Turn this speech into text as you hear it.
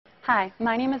Hi,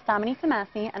 my name is Dominique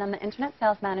Demasi, and I'm the Internet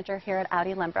Sales Manager here at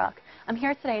Audi Lynbrook. I'm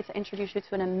here today to introduce you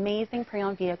to an amazing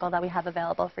pre-owned vehicle that we have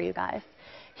available for you guys.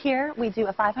 Here, we do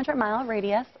a 500-mile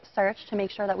radius search to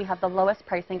make sure that we have the lowest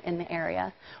pricing in the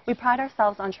area. We pride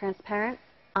ourselves on transparent,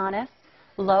 honest,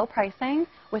 low pricing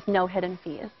with no hidden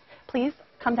fees. Please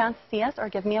come down to see us or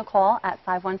give me a call at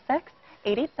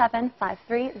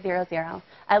 516-887-5300.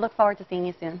 I look forward to seeing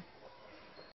you soon.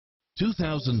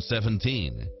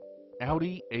 2017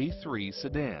 Audi A3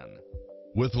 sedan.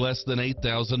 with less than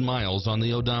 8,000 miles on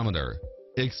the odometer.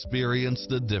 Experience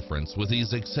the difference with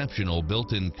these exceptional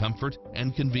built-in comfort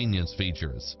and convenience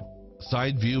features.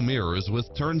 Side view mirrors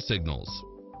with turn signals,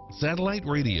 satellite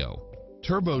radio,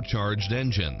 turbocharged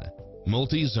engine,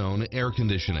 multi-zone air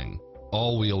conditioning,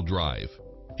 all-wheel drive,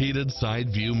 heated side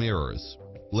view mirrors,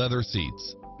 leather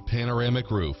seats,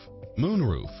 panoramic roof,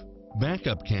 moonroof,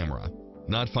 backup camera.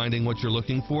 Not finding what you're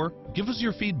looking for? Give us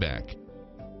your feedback.